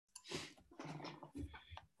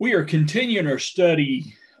We are continuing our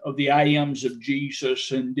study of the I ams of Jesus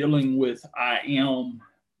and dealing with I am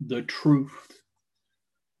the truth.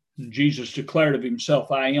 Jesus declared of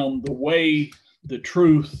himself, I am the way, the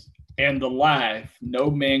truth, and the life. No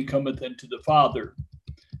man cometh unto the Father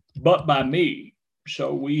but by me.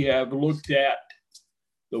 So we have looked at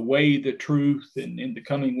the way, the truth, and in the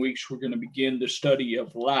coming weeks, we're going to begin the study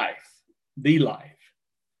of life, the life.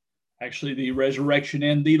 Actually, the resurrection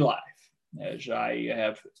and the life. As I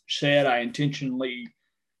have said, I intentionally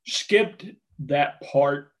skipped that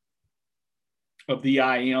part of the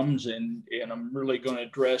I ams, and I'm really going to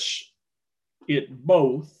address it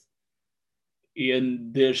both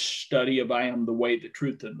in this study of I am the way, the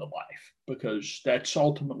truth, and the life, because that's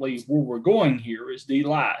ultimately where we're going here is the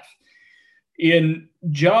life. In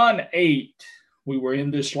John 8, we were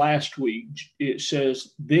in this last week, it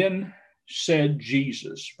says, then said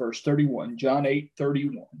Jesus, verse 31, John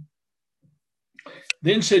 8:31.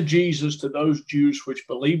 Then said Jesus to those Jews which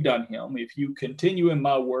believed on him, if you continue in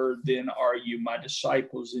my word, then are you my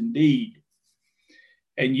disciples indeed.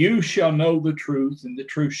 And you shall know the truth, and the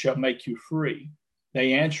truth shall make you free.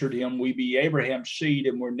 They answered him, we be Abraham's seed,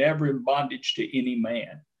 and were never in bondage to any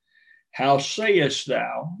man. How sayest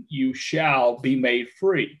thou, you shall be made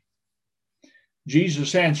free?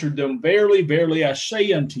 Jesus answered them, verily, verily, I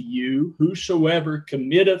say unto you, whosoever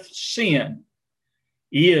committeth sin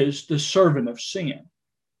is the servant of sin.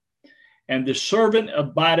 And the servant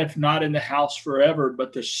abideth not in the house forever,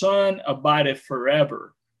 but the Son abideth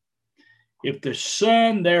forever. If the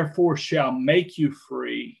Son therefore shall make you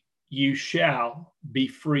free, you shall be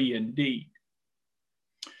free indeed.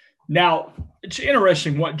 Now, it's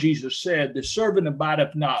interesting what Jesus said, the servant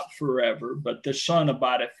abideth not forever, but the Son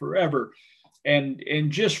abideth forever. And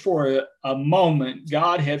just for a moment,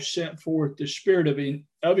 God have sent forth the Spirit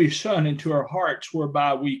of his Son into our hearts,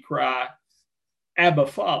 whereby we cry, Abba,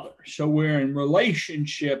 Father. So we're in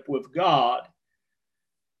relationship with God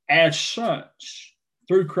as sons.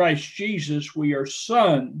 Through Christ Jesus, we are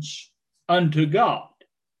sons unto God.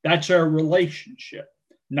 That's our relationship.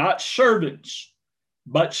 Not servants,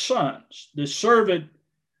 but sons. The servant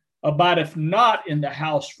abideth not in the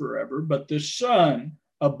house forever, but the Son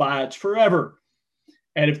abides forever.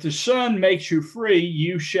 And if the Son makes you free,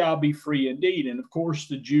 you shall be free indeed. And of course,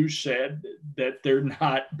 the Jews said that they're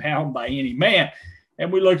not bound by any man.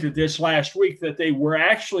 And we looked at this last week, that they were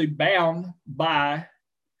actually bound by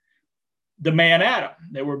the man Adam.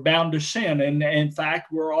 They were bound to sin. And in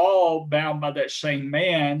fact, we're all bound by that same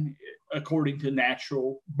man according to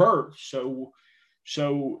natural birth. So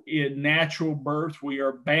in natural birth, we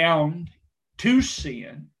are bound to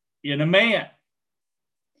sin in a man.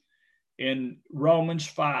 In Romans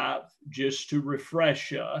 5, just to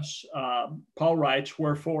refresh us, Paul writes,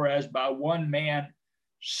 wherefore as by one man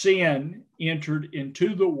sin entered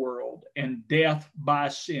into the world, and death by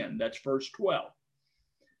sin. That's verse 12.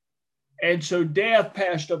 And so death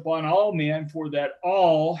passed upon all men, for that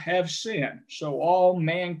all have sinned. So all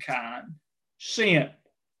mankind sinned.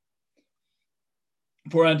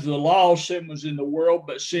 For unto the law sin was in the world,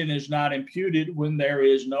 but sin is not imputed when there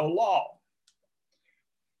is no law.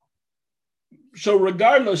 So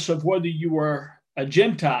regardless of whether you were a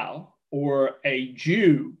Gentile or a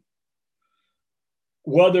Jew,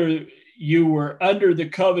 whether you were under the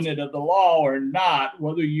covenant of the law or not,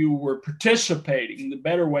 whether you were participating, the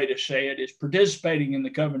better way to say it is participating in the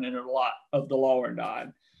covenant of the law or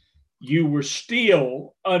not, you were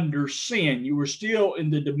still under sin. You were still in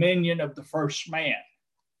the dominion of the first man.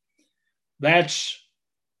 That's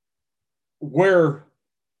where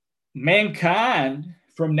mankind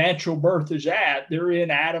from natural birth is at. They're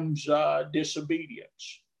in Adam's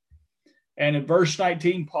disobedience. And in verse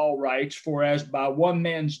 19, Paul writes, for as by one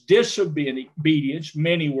man's disobedience,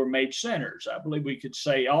 many were made sinners. I believe we could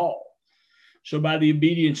say all. So by the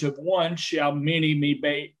obedience of one shall many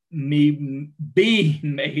be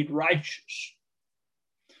made righteous.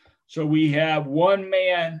 So we have one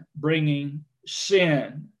man bringing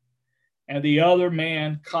sin and the other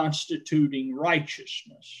man constituting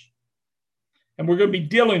righteousness. And we're going to be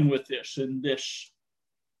dealing with this in this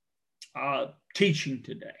teaching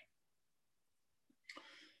today.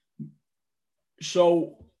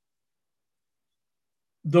 So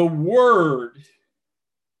the word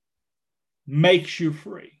makes you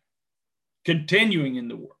free. Continuing in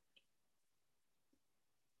the word,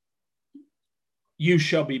 you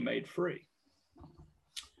shall be made free.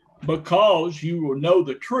 Because you will know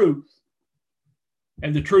the truth,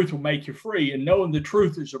 and the truth will make you free. And knowing the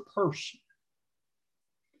truth is a person.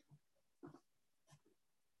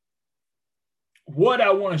 What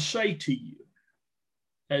I want to say to you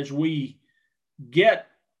as we get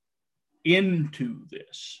into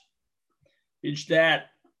this is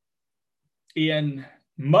that in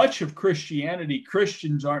much of Christianity,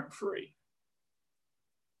 Christians aren't free.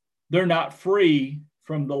 They're not free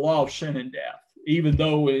from the law of sin and death, even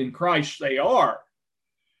though in Christ they are.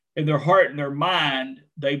 In their heart and their mind,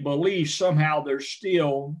 they believe somehow they're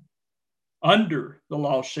still under the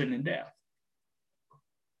law of sin and death.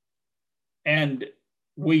 And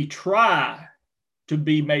we try to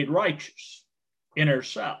be made righteous in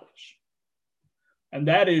ourselves. And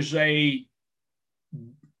that is a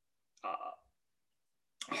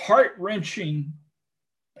heart-wrenching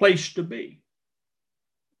place to be.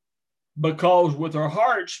 Because with our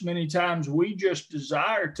hearts, many times we just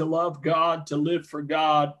desire to love God, to live for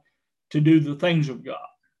God, to do the things of God.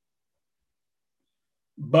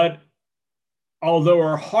 But although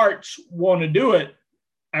our hearts want to do it,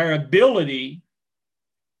 our ability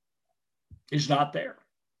is not there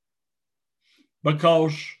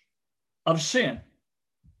because of sin,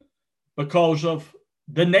 because of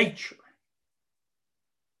the nature.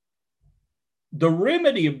 The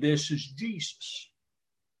remedy of this is Jesus.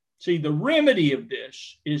 See, the remedy of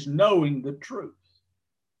this is knowing the truth.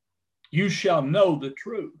 You shall know the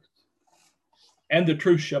truth, and the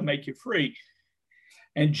truth shall make you free.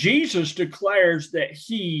 And Jesus declares that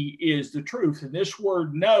he is the truth. And this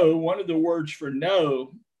word know, one of the words for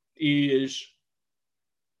know is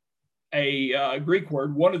a Greek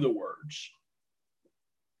word. One of the words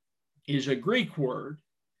is a Greek word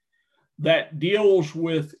that deals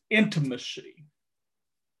with intimacy.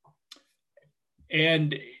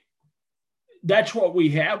 And that's what we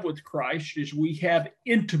have with Christ, is we have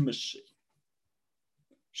intimacy.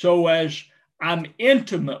 So as I'm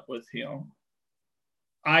intimate with him,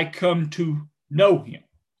 I come to know him.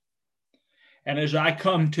 And as I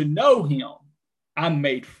come to know him, I'm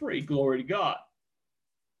made free. Glory to God.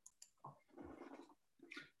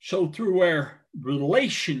 So through our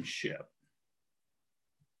relationship,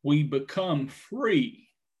 we become free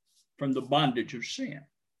from the bondage of sin,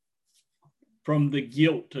 from the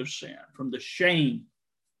guilt of sin, from the shame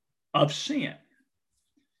of sin.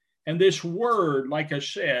 And this word, like I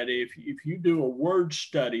said, if you do a word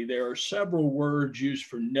study, there are several words used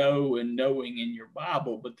for know and knowing in your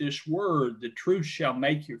Bible, but this word, the truth shall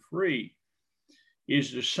make you free,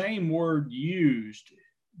 is the same word used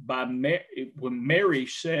by when Mary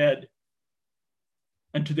said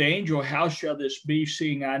unto the angel, how shall this be,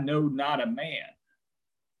 seeing I know not a man?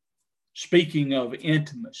 Speaking of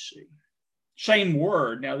intimacy. Same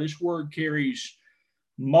word. Now, this word carries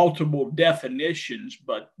multiple definitions,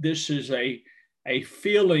 but this is a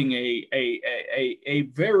feeling, a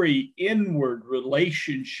very inward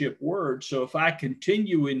relationship word. So if I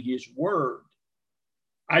continue in his word,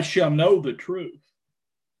 I shall know the truth,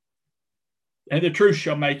 and the truth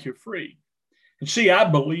shall make you free. And see, I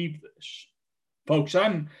believe this, folks.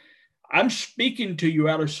 I'm speaking to you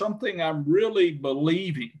out of something I'm really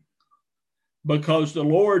believing, because the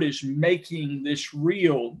Lord is making this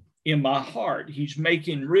real in my heart. He's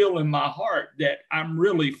making real in my heart that I'm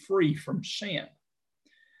really free from sin,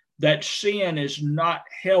 that sin is not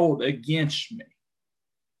held against me.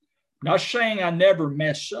 I'm not saying I never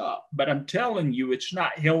mess up, but I'm telling you it's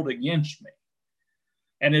not held against me.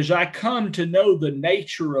 And as I come to know the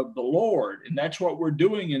nature of the Lord, and that's what we're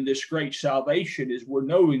doing in this great salvation, is we're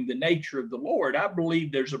knowing the nature of the Lord. I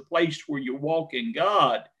believe there's a place where you walk in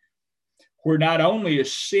God where not only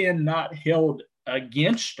is sin not held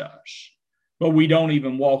against us, but we don't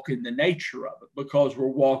even walk in the nature of it because we're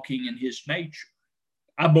walking in his nature.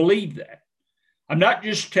 I believe that. I'm not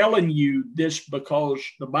just telling you this because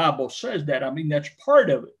the Bible says that. I mean, that's part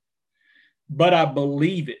of it, but I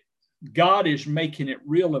believe it. God is making it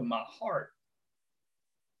real in my heart.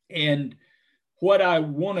 And what I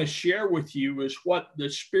want to share with you is what the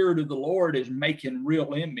Spirit of the Lord is making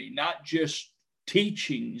real in me, not just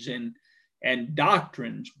teachings and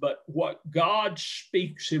doctrines, but what God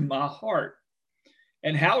speaks in my heart.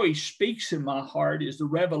 And how he speaks in my heart is the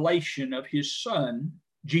revelation of his Son,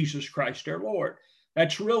 Jesus Christ our Lord.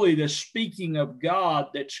 That's really the speaking of God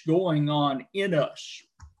that's going on in us.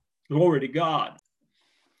 Glory to God.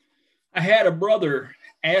 I had a brother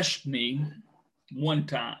ask me one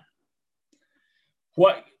time,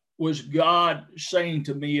 what was God saying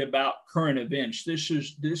to me about current events? This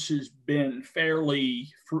has been fairly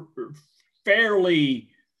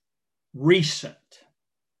recent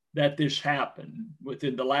that this happened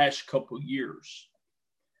within the last couple of years.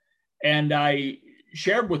 And I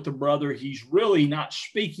shared with the brother, he's really not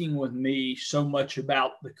speaking with me so much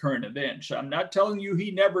about the current events. I'm not telling you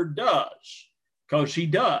he never does, because he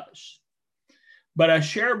does. But I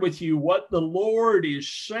shared with you what the Lord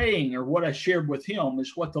is saying, or what I shared with him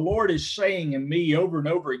is what the Lord is saying in me over and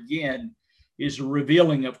over again is a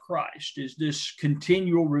revealing of Christ, is this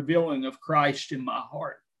continual revealing of Christ in my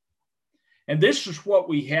heart. And this is what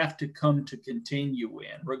we have to come to continue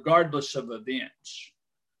in, regardless of events.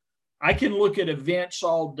 I can look at events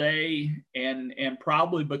all day and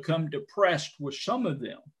probably become depressed with some of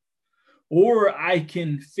them. Or I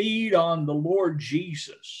can feed on the Lord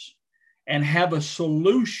Jesus and have a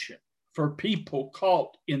solution for people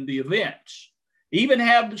caught in the events. Even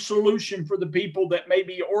have the solution for the people that may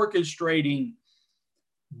be orchestrating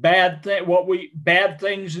bad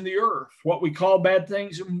things in the earth, what we call bad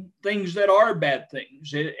things, and things that are bad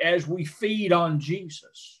things, as we feed on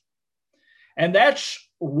Jesus. And that's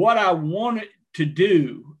what I want to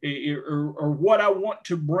do, or what I want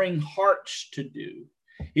to bring hearts to do,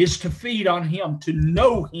 is to feed on him, to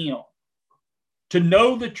know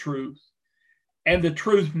the truth, and the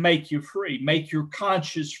truth make you free, make your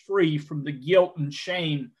conscience free from the guilt and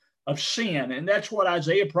shame of sin. And that's what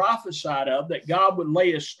Isaiah prophesied of, that God would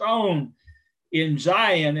lay a stone in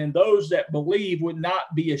Zion and those that believe would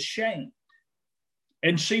not be ashamed.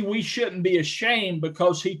 And see, we shouldn't be ashamed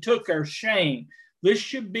because he took our shame. This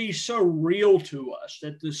should be so real to us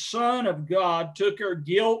that the Son of God took our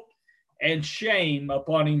guilt and shame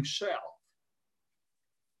upon himself.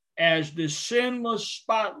 As the sinless,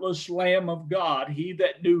 spotless Lamb of God, he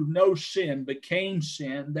that knew no sin became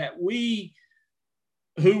sin, that we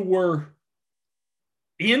who were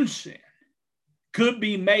in sin could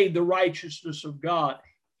be made the righteousness of God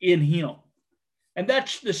in him. And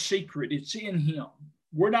that's the secret. It's in him.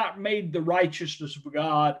 We're not made the righteousness of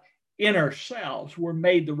God in ourselves. We're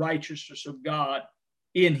made the righteousness of God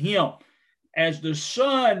in him. As the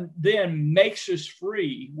Son then makes us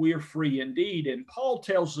free, we are free indeed. And Paul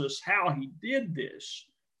tells us how he did this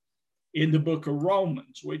in the book of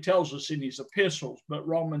Romans. Well, he tells us in his epistles, but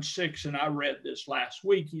Romans 6, and I read this last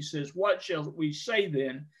week, he says, what shall we say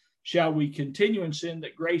then? Shall we continue in sin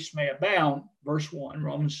that grace may abound? Verse 1,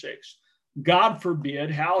 Romans 6. God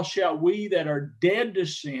forbid. How shall we that are dead to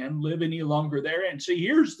sin live any longer therein? See,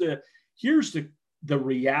 here's the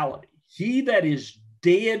reality. He that is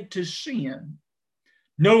dead to sin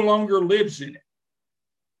no longer lives in it.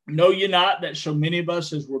 Know ye not that so many of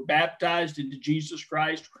us, as were baptized into Jesus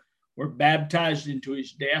Christ, were baptized into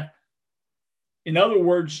his death? In other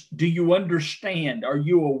words, do you understand? Are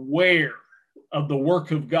you aware of the work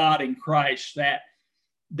of God in Christ,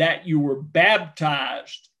 that you were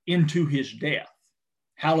baptized into his death?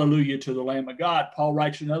 Hallelujah to the Lamb of God. Paul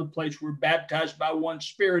writes in another place, we're baptized by one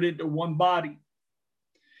Spirit into one body.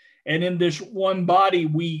 And in this one body,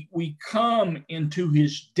 we come into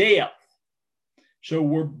his death. So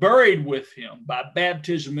we're buried with him by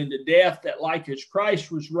baptism into death, that like as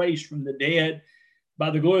Christ was raised from the dead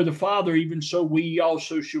by the glory of the Father, even so we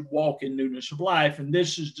also should walk in newness of life. And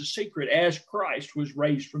this is the secret. As Christ was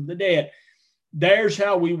raised from the dead, there's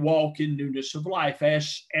how we walk in newness of life.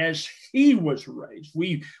 As he was raised,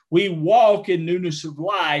 we walk in newness of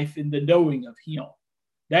life in the knowing of him.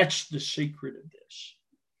 That's the secret of this.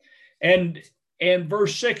 And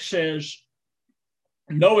verse 6 says,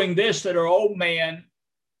 knowing this, that our old man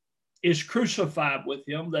is crucified with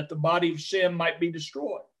him, that the body of sin might be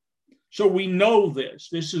destroyed. So we know this.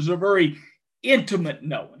 This is a very intimate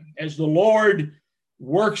knowing. As the Lord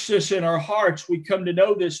works this in our hearts, we come to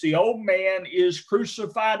know this. The old man is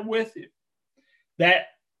crucified with him. That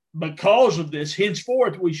because of this,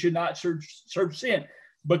 henceforth, we should not serve sin.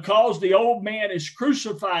 Because the old man is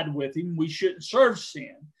crucified with him, we shouldn't serve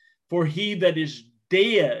sin. For he that is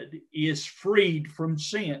dead is freed from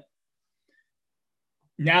sin.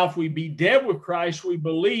 Now, if we be dead with Christ, we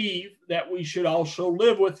believe that we should also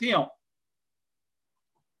live with him.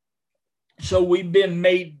 So we've been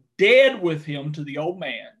made dead with him to the old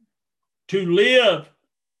man, to live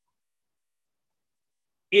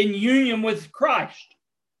in union with Christ.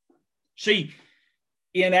 See,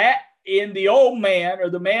 in the old man, or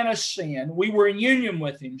the man of sin, we were in union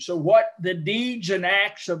with him. So what the deeds and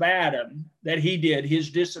acts of Adam that he did, his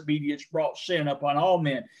disobedience brought sin upon all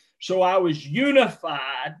men. So I was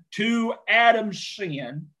unified to Adam's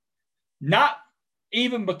sin, not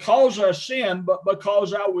even because I sinned, but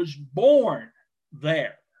because I was born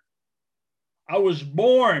there. I was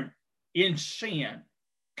born in sin,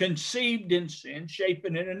 conceived in sin,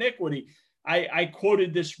 shapen in iniquity. I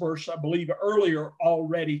quoted this verse, I believe, earlier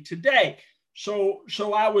already today. So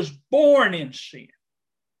I was born in sin.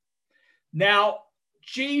 Now,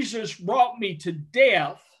 Jesus brought me to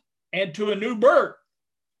death and to a new birth.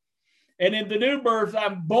 And in the new birth,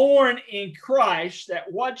 I'm born in Christ,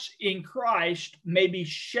 that what's in Christ may be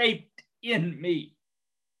shaped in me.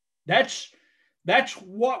 That's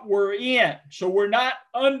what we're in. So we're not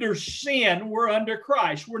under sin, we're under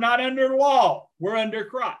Christ. We're not under law, we're under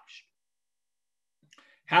Christ.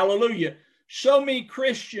 Hallelujah. So many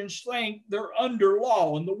Christians think they're under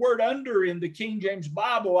law, and the word under in the King James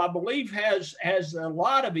Bible, I believe, has a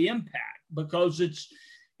lot of impact because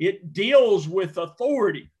it deals with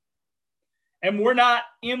authority. And we're not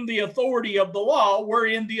in the authority of the law, we're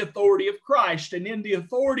in the authority of Christ. And in the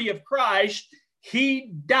authority of Christ,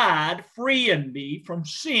 he died freeing me from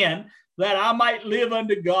sin that I might live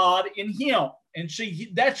unto God in him. And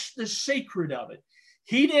see, that's the secret of it.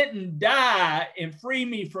 He didn't die and free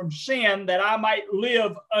me from sin that I might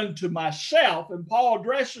live unto myself. And Paul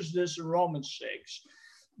addresses this in Romans 6.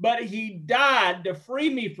 But he died to free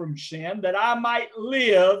me from sin that I might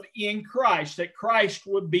live in Christ, that Christ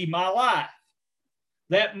would be my life,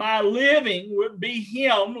 that my living would be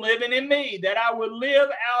him living in me, that I would live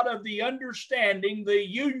out of the understanding, the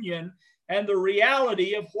union, and the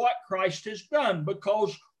reality of what Christ has done,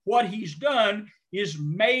 because what he's done is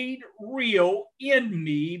made real in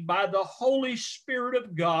me by the Holy Spirit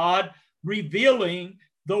of God, revealing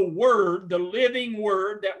the word, the living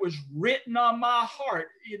word that was written on my heart,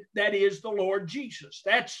 that is the Lord Jesus.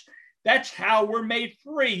 That's how we're made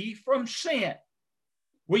free from sin.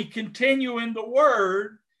 We continue in the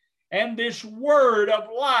word, and this word of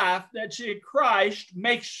life that's in Christ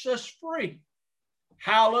makes us free.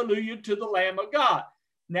 Hallelujah to the Lamb of God.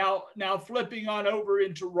 Now flipping on over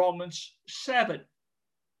into Romans 7.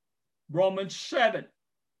 Romans 7.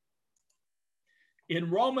 In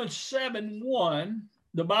Romans 7:1,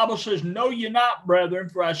 the Bible says, "Know ye not, brethren,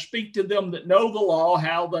 for I speak to them that know the law,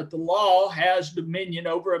 how that the law has dominion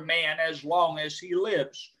over a man as long as he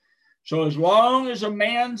lives." So as long as a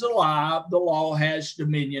man's alive, the law has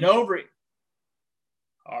dominion over him.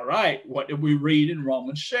 All right, what did we read in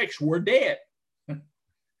Romans 6? We're dead.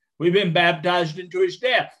 We've been baptized into his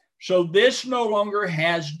death. So this no longer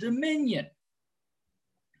has dominion.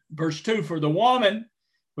 Verse 2, "For the woman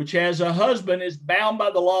which has a husband is bound by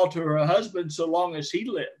the law to her husband so long as he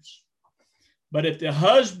lives. But if the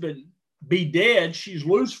husband be dead, she's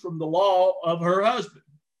loose from the law of her husband.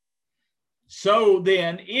 So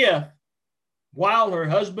then, if while her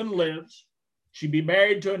husband lives, she be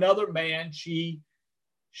married to another man, she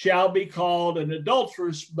shall be called an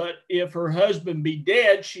adulteress. But if her husband be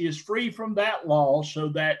dead, she is free from that law, so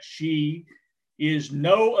that she is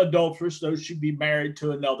no adulteress, though she be married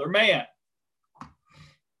to another man."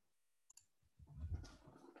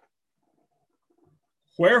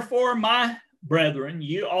 "Wherefore, my brethren,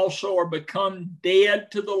 you also are become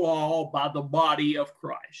dead to the law by the body of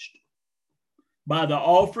Christ." By the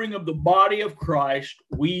offering of the body of Christ,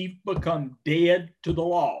 we've become dead to the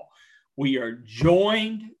law. We are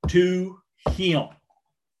joined to him.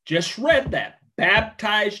 Just read that.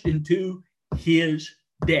 Baptized into his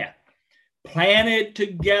death. Planted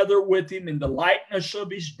together with him in the likeness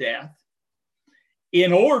of his death.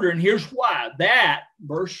 In order, and here's why, that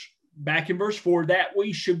verse, back in verse 4, that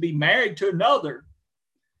we should be married to another,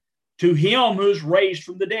 to him who is raised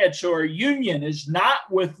from the dead. So our union is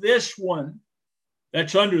not with this one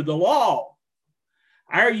that's under the law.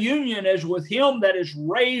 Our union is with him that is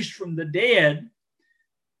raised from the dead,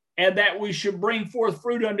 and that we should bring forth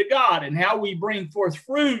fruit unto God. And how we bring forth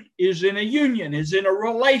fruit is in a union, is in a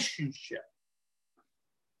relationship.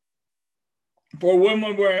 For when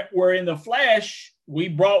we're in the flesh, we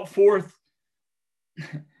brought forth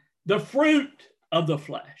the fruit of the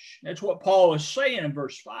flesh. That's what Paul is saying in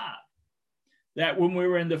verse 5. That when we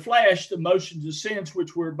were in the flesh, the motions of sins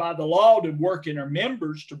which were by the law did work in our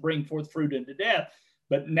members to bring forth fruit unto death.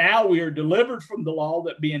 But now we are delivered from the law,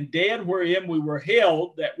 that being dead wherein we were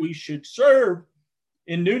held, that we should serve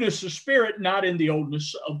in newness of spirit, not in the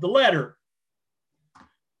oldness of the letter.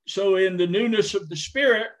 So in the newness of the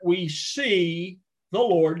spirit, we see the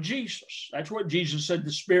Lord Jesus. That's what Jesus said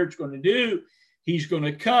the Spirit's going to do. He's going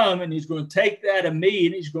to come and he's going to take that of me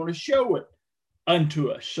and he's going to show it unto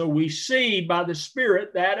us. So we see by the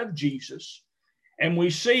Spirit that of Jesus, and we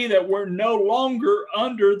see that we're no longer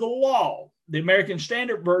under the law. The American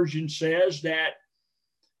Standard Version says that,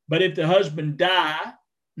 but if the husband die,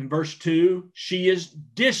 in verse 2, she is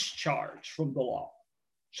discharged from the law.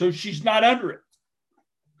 So she's not under it.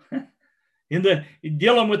 In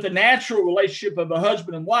dealing with the natural relationship of a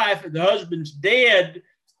husband and wife, if the husband's dead,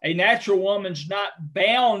 a natural woman's not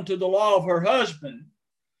bound to the law of her husband.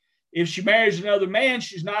 If she marries another man,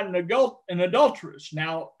 she's not an adulteress.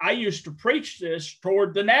 Now, I used to preach this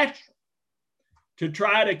toward the natural, to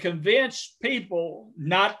try to convince people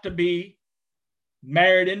not to be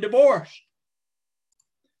married and divorced.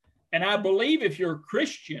 And I believe if you're a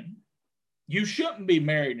Christian You shouldn't be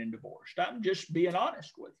married and divorced. I'm just being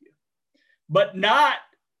honest with you. But not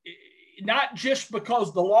just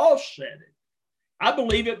because the law said it. I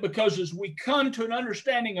believe it because as we come to an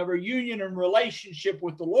understanding of our union and relationship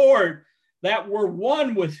with the Lord, that we're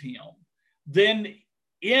one with him, then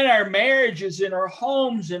in our marriages, in our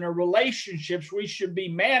homes, in our relationships, we should be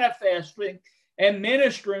manifesting and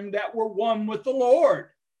ministering that we're one with the Lord.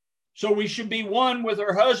 So we should be one with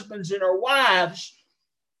our husbands and our wives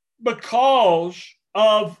because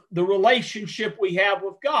of the relationship we have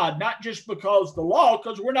with God, not just because the law,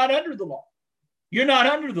 because we're not under the law. You're not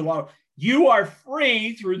under the law. You are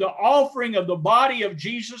free through the offering of the body of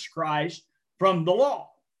Jesus Christ from the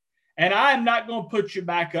law. And I'm not going to put you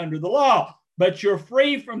back under the law, but you're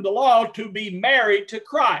free from the law to be married to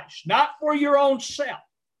Christ, not for your own self,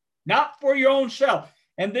 not for your own self.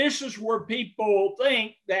 And this is where people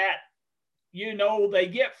think that, you know, they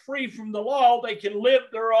get free from the law, they can live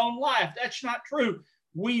their own life. That's not true.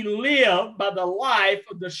 We live by the life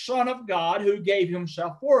of the Son of God who gave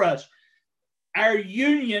himself for us. Our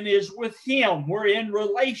union is with him. We're in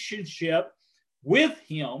relationship with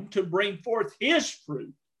him to bring forth his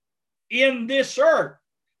fruit in this earth,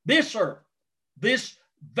 this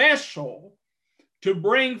vessel, to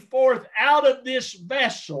bring forth out of this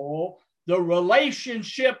vessel the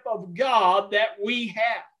relationship of God that we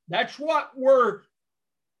have. That's what we're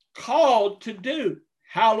called to do.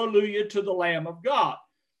 Hallelujah to the Lamb of God.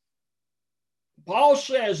 Paul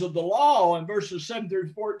says of the law in verses 7 through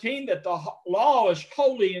 14 that the law is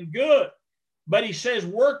holy and good. But he says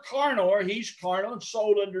we're carnal, or he's carnal and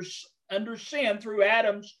sold under sin through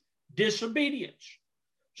Adam's disobedience.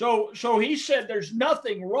 So he said there's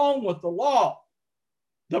nothing wrong with the law.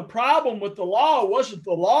 The problem with the law wasn't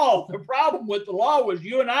the law. The problem with the law was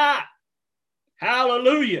you and I.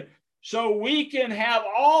 Hallelujah. So we can have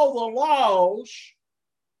all the laws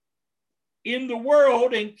in the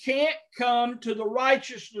world and can't come to the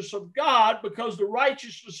righteousness of God, because the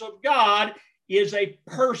righteousness of God is a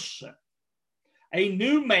person, a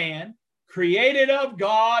new man created of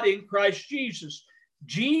God in Christ Jesus.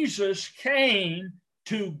 Jesus came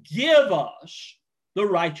to give us the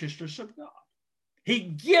righteousness of God. He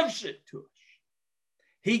gives it to us.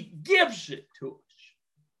 He gives it to us.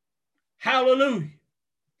 Hallelujah.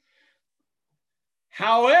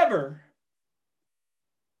 However,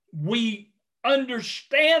 we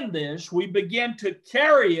understand this, we begin to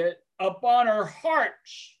carry it upon our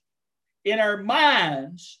hearts, in our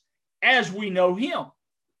minds, as we know him.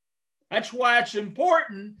 That's why it's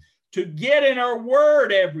important to get in our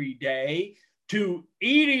word every day, to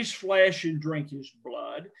eat his flesh and drink his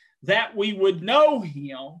blood, that we would know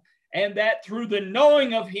him, and that through the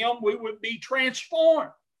knowing of him, we would be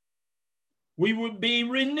transformed. We would be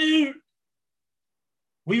renewed.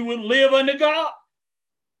 We would live unto God.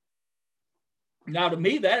 Now, to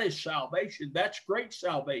me, that is salvation. That's great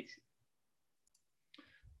salvation.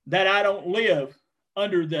 That I don't live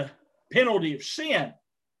under the penalty of sin,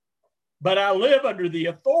 but I live under the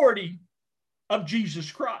authority of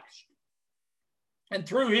Jesus Christ. And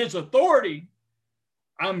through his authority,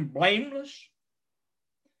 I'm blameless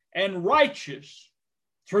and righteous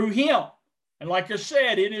through him. And like I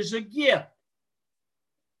said, it is a gift.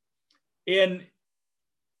 In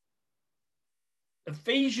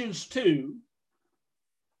Ephesians 2,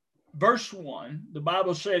 verse 1, the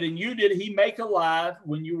Bible said, "And you did he make alive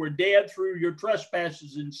when you were dead through your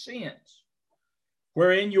trespasses and sins,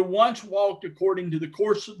 wherein you once walked according to the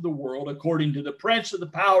course of the world, according to the prince of the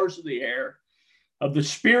powers of the air, of the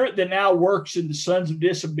spirit that now works in the sons of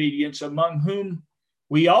disobedience, among whom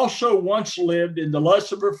we also once lived in the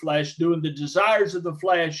lust of our flesh, doing the desires of the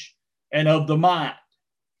flesh and of the mind.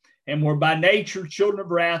 And were by nature children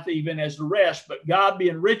of wrath, even as the rest. But God,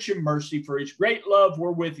 being rich in mercy, for his great love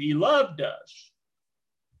wherewith he loved us,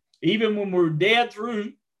 even when we were dead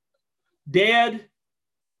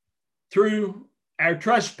through our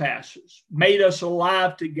trespasses, made us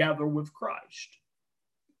alive together with Christ.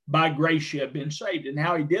 By grace you have been saved." And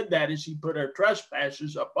how he did that is he put our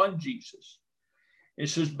trespasses upon Jesus. It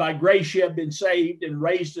says, "By grace you have been saved, and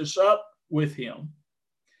raised us up with him,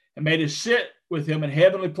 and made us sit with him in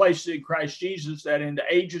heavenly places in Christ Jesus, that in the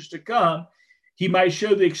ages to come he might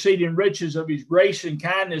show the exceeding riches of his grace and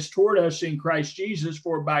kindness toward us in Christ Jesus.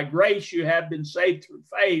 For by grace you have been saved through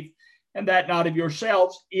faith, and that not of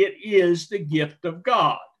yourselves. It is the gift of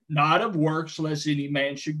God, not of works, lest any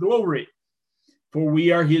man should glory. For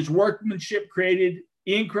we are his workmanship, created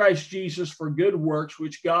in Christ Jesus for good works,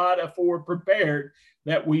 which God afore prepared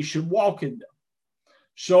that we should walk in them."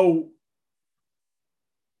 So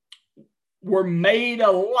we're made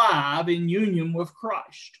alive in union with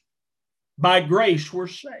Christ. By grace we're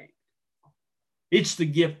saved. It's the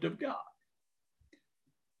gift of God.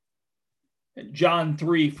 In John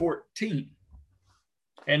 3:14,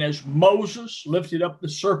 and as Moses lifted up the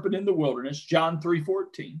serpent in the wilderness, John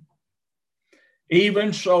 3:14,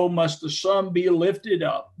 even so must the Son be lifted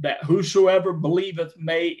up, that whosoever believeth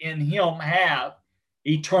may in him have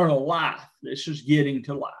eternal life. This is getting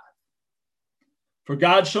to life. For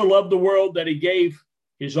God so loved the world that he gave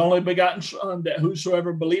his only begotten Son, that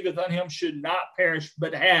whosoever believeth on him should not perish,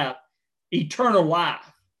 but have eternal life.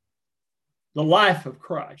 The life of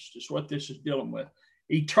Christ is what this is dealing with.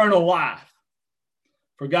 Eternal life.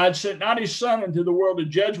 For God sent not his Son into the world to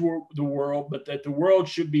judge the world, but that the world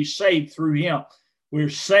should be saved through him. We're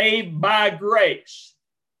saved by grace.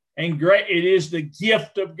 And it is the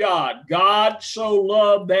gift of God. God so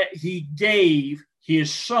loved that he gave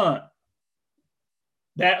his Son,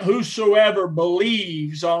 that whosoever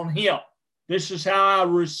believes on him. This is how I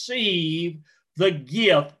receive the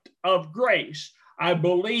gift of grace. I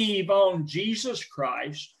believe on Jesus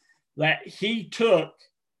Christ, that he took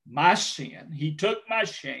my sin, he took my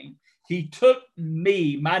shame, he took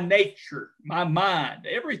me, my nature, my mind,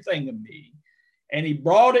 everything of me, and he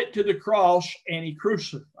brought it to the cross and he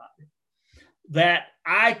crucified it, that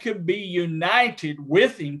I could be united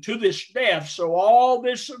with him to this death. So all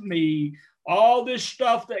this of me, all this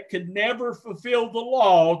stuff that could never fulfill the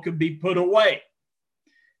law could be put away.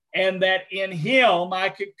 And that in him I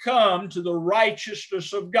could come to the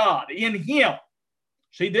righteousness of God. In him.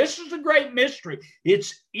 See, this is a great mystery.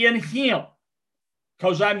 It's in him.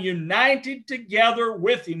 Because I'm united together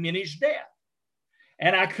with him in his death.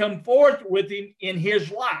 And I come forth with him in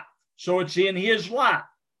his life. So it's in his life.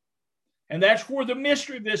 And that's where the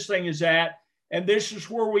mystery of this thing is at. And this is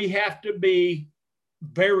where we have to be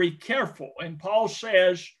very careful. And Paul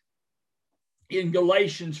says in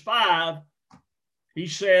Galatians 5, he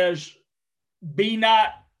says, be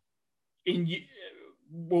not in,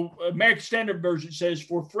 well, American Standard Version says,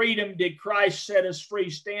 for freedom did Christ set us free.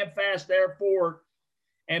 Stand fast, therefore,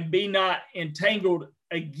 and be not entangled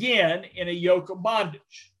again in a yoke of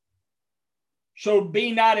bondage. So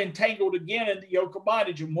be not entangled again in the yoke of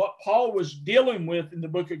bondage. And what Paul was dealing with in the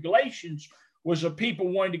book of Galatians was a people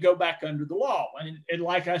wanting to go back under the law. And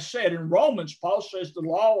like I said, in Romans, Paul says the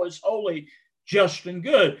law is holy, just, and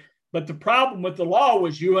good. But the problem with the law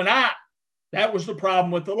was you and I. That was the problem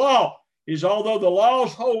with the law, is although the law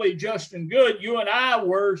is holy, just, and good, you and I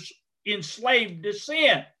were enslaved to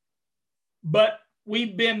sin. But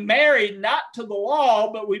we've been married not to the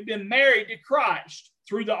law, but we've been married to Christ.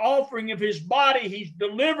 Through the offering of his body, he's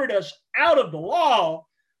delivered us out of the law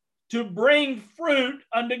to bring fruit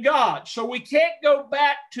unto God. So we can't go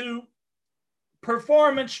back to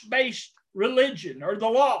performance-based religion or the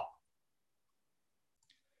law.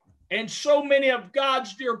 And so many of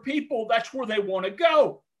God's dear people, that's where they want to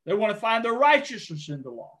go. They want to find their righteousness in the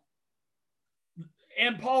law.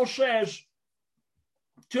 And Paul says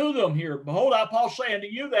to them here, behold, I, Paul, say unto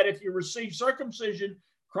you that if you receive circumcision,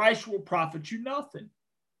 Christ will profit you nothing.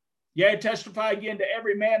 Yea, testify again to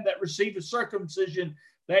every man that receiveth circumcision,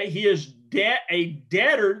 that he is a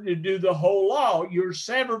debtor to do the whole law. You're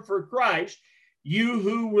severed for Christ. You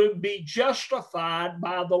who would be justified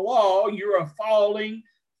by the law, you are fallen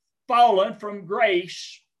from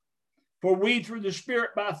grace. For we through the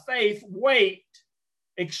Spirit by faith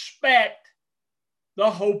expect the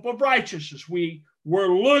hope of righteousness. We were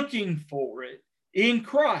looking for it in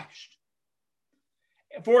Christ.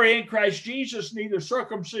 For in Christ Jesus neither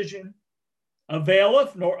circumcision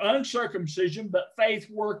availeth nor uncircumcision, but faith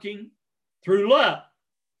working through love.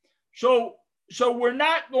 So we're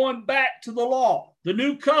not going back to the law. The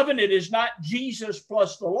new covenant is not Jesus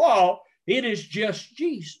plus the law. It is just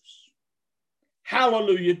Jesus.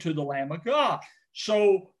 Hallelujah to the Lamb of God.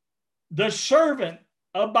 So the servant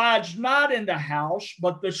abides not in the house,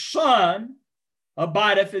 but the Son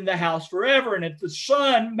abideth in the house forever. And if the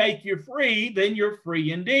Son make you free, then you're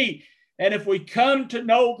free indeed. And if we come to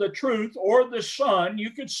know the truth or the Son,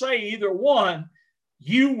 you could say either one,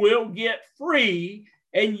 you will get free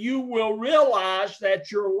and you will realize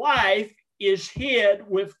that your life is hid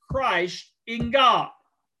with Christ in God.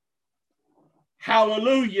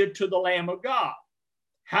 Hallelujah to the Lamb of God.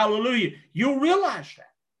 Hallelujah. You'll realize that.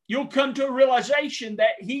 You'll come to a realization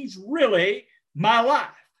that he's really my life,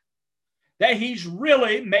 that he's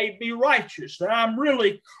really made me righteous, that I'm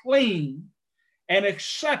really clean and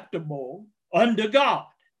acceptable unto God.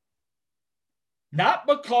 Not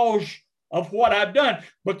because of what I've done,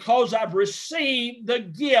 because I've received the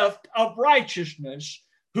gift of righteousness,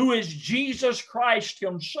 who is Jesus Christ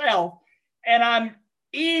himself, and I'm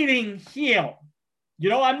eating him. You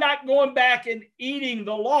know, I'm not going back and eating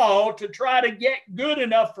the law to try to get good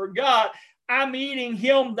enough for God. I'm eating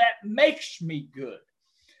him that makes me good.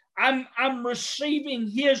 I'm receiving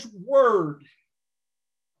his word.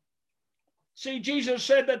 See, Jesus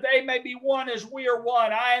said that they may be one as we are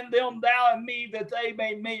one, I and them, thou and me, that they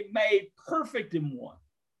may be made perfect in one.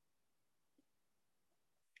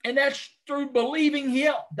 And that's through believing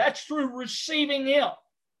him. That's through receiving him.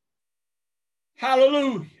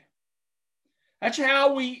 Hallelujah. That's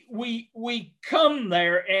how we come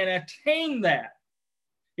there and attain that.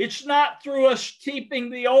 It's not through us keeping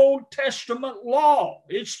the Old Testament law.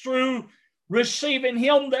 It's through receiving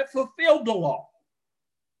him that fulfilled the law.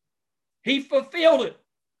 He fulfilled it.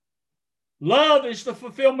 Love is the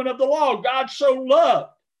fulfillment of the law. God so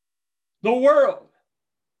loved the world,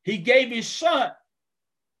 he gave his son.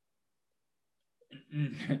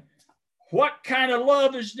 What kind of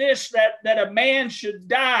love is this that a man should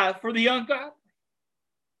die for the ungodly?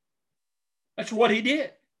 That's what he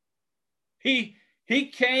did. He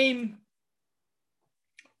came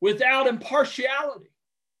without impartiality.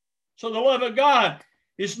 So the love of God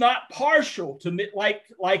is not partial to me,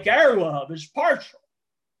 like our love is partial.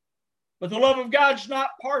 But the love of God's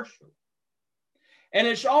not partial. And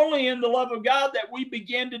it's only in the love of God that we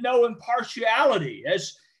begin to know impartiality.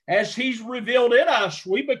 As he's revealed in us,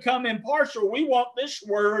 we become impartial. We want this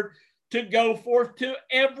word to go forth to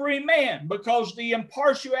every man because the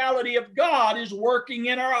impartiality of God is working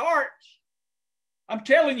in our hearts. I'm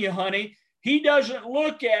telling you, honey, he doesn't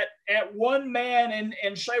look at one man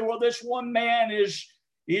and say, well, this one man is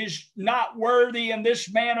not worthy and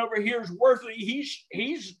this man over here is worthy.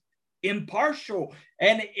 He's impartial,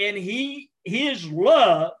 and his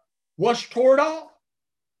love was toward all.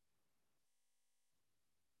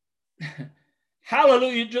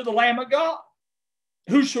 Hallelujah to the Lamb of God.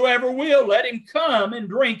 Whosoever will, let him come and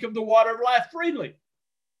drink of the water of life freely.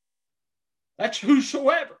 That's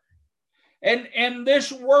whosoever. And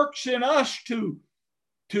this works in us to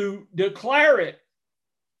declare it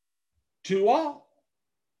to all,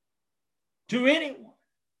 to anyone.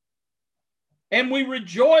 And we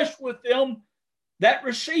rejoice with them that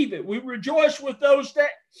receive it. We rejoice with those that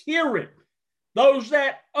hear it, those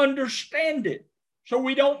that understand it. So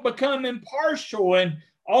we don't become impartial and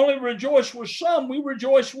only rejoice with some. We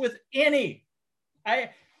rejoice with any. I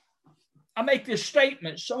make this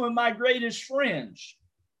statement. Some of my greatest friends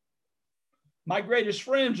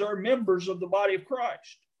are members of the body of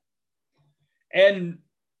Christ. And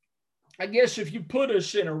I guess if you put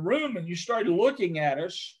us in a room and you started looking at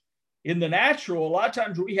us in the natural, a lot of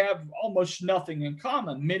times we have almost nothing in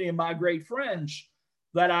common. Many of my great friends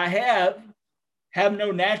that I have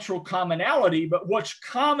no natural commonality, but what's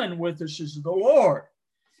common with us is the Lord.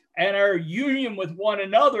 And our union with one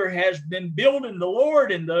another has been built in the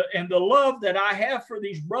Lord, and the love that I have for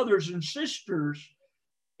these brothers and sisters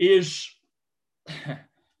is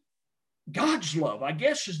God's love, I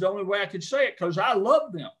guess is the only way I could say it, because I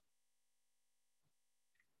love them.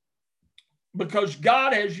 Because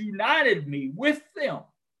God has united me with them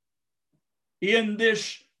in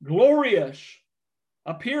this glorious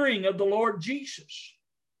appearing of the Lord Jesus.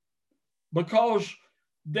 Because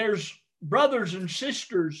there's brothers and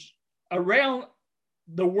sisters around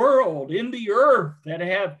the world, in the earth, that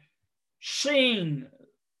have seen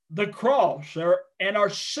the cross and are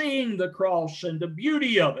seeing the cross and the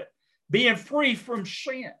beauty of it, being free from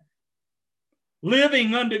sin,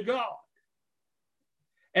 living unto God.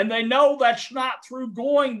 And they know that's not through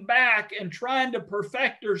going back and trying to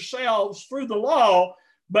perfect ourselves through the law,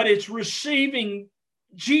 but it's receiving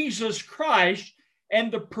Jesus Christ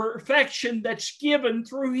and the perfection that's given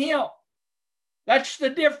through him. That's the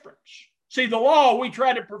difference. See, the law, we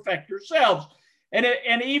try to perfect ourselves. And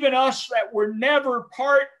even us that were never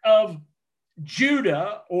part of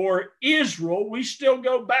Judah or Israel, we still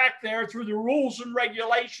go back there through the rules and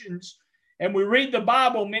regulations. And we read the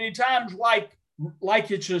Bible many times like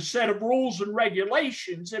it's a set of rules and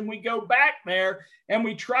regulations. And we go back there and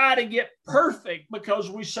we try to get perfect because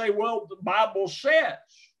we say, well, the Bible says.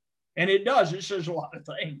 And it does. It says a lot of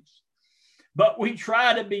things. But we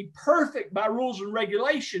try to be perfect by rules and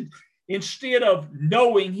regulations instead of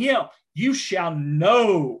knowing him. You shall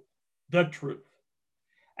know the truth.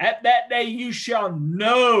 At that day you shall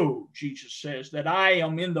know, Jesus says, that I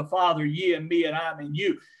am in the Father, ye in me, and I'm in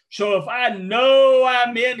you. So if I know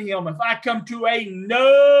I'm in him, if I come to a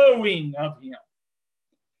knowing of him,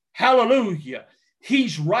 hallelujah,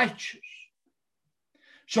 he's righteous.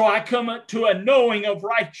 So I come to a knowing of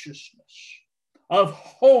righteousness, of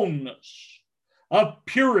wholeness, of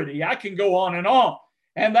purity. I can go on.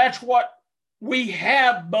 And that's what we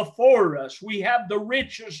have before us. We have the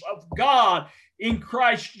riches of God in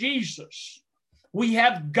Christ Jesus. We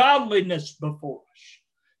have godliness before us.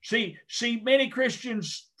 See, many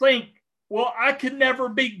Christians think, well, I can never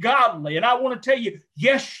be godly. And I want to tell you,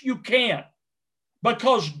 yes, you can,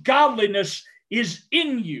 because godliness is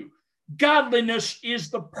in you. Godliness is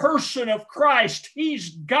the person of Christ. He's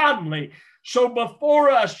godly. So before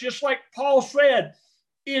us, just like Paul said,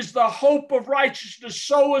 is the hope of righteousness,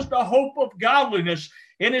 so is the hope of godliness.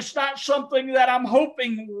 And it's not something that I'm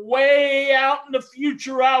hoping way out in the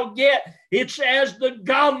future I'll get. It's as the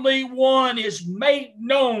godly one is made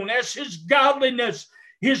known, as his godliness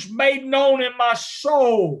is made known in my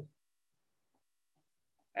soul,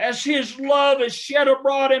 as his love is shed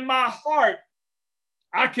abroad in my heart,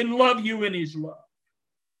 I can love you in his love.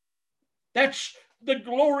 That's the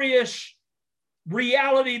glorious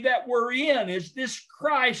reality that we're in, is this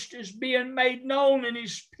Christ is being made known in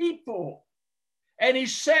his people. And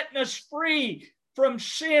he's setting us free from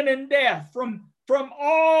sin and death, from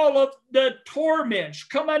all of the torments.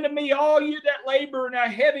 Come unto me, all you that labor and are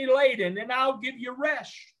heavy laden, and I'll give you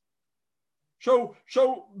rest. So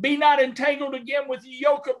be not entangled again with the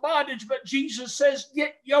yoke of bondage, but Jesus says,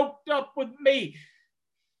 get yoked up with me.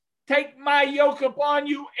 Take my yoke upon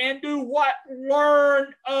you and do what?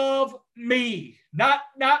 Learn of me. Not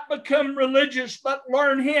become religious, but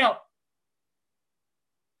learn him.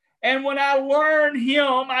 And when I learn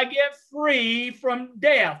him, I get free from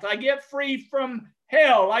death. I get free from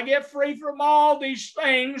hell. I get free from all these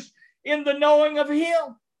things in the knowing of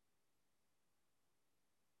him.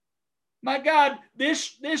 My God,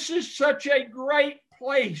 this is such a great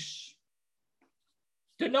place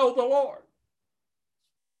to know the Lord.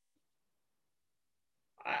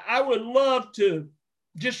 I would love to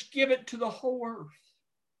just give it to the whole earth,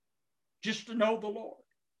 just to know the Lord,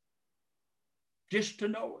 just to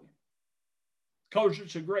know him. Because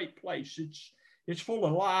it's a great place. It's full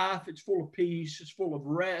of life. It's full of peace. It's full of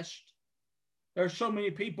rest. There are so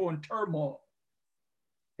many people in turmoil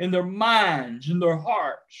in their minds, in their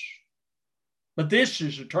hearts. But this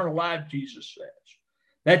is eternal life, Jesus says,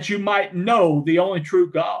 that you might know the only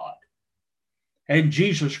true God and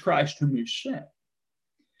Jesus Christ whom he sent.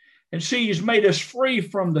 And see, he's made us free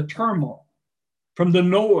from the turmoil, from the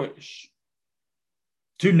noise,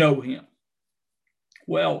 to know him.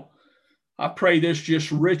 Well, I pray this just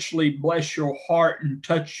richly bless your heart and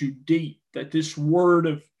touch you deep, that this word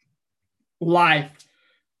of life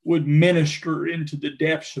would minister into the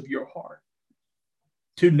depths of your heart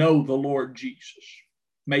to know the Lord Jesus.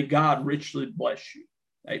 May God richly bless you.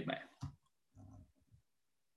 Amen.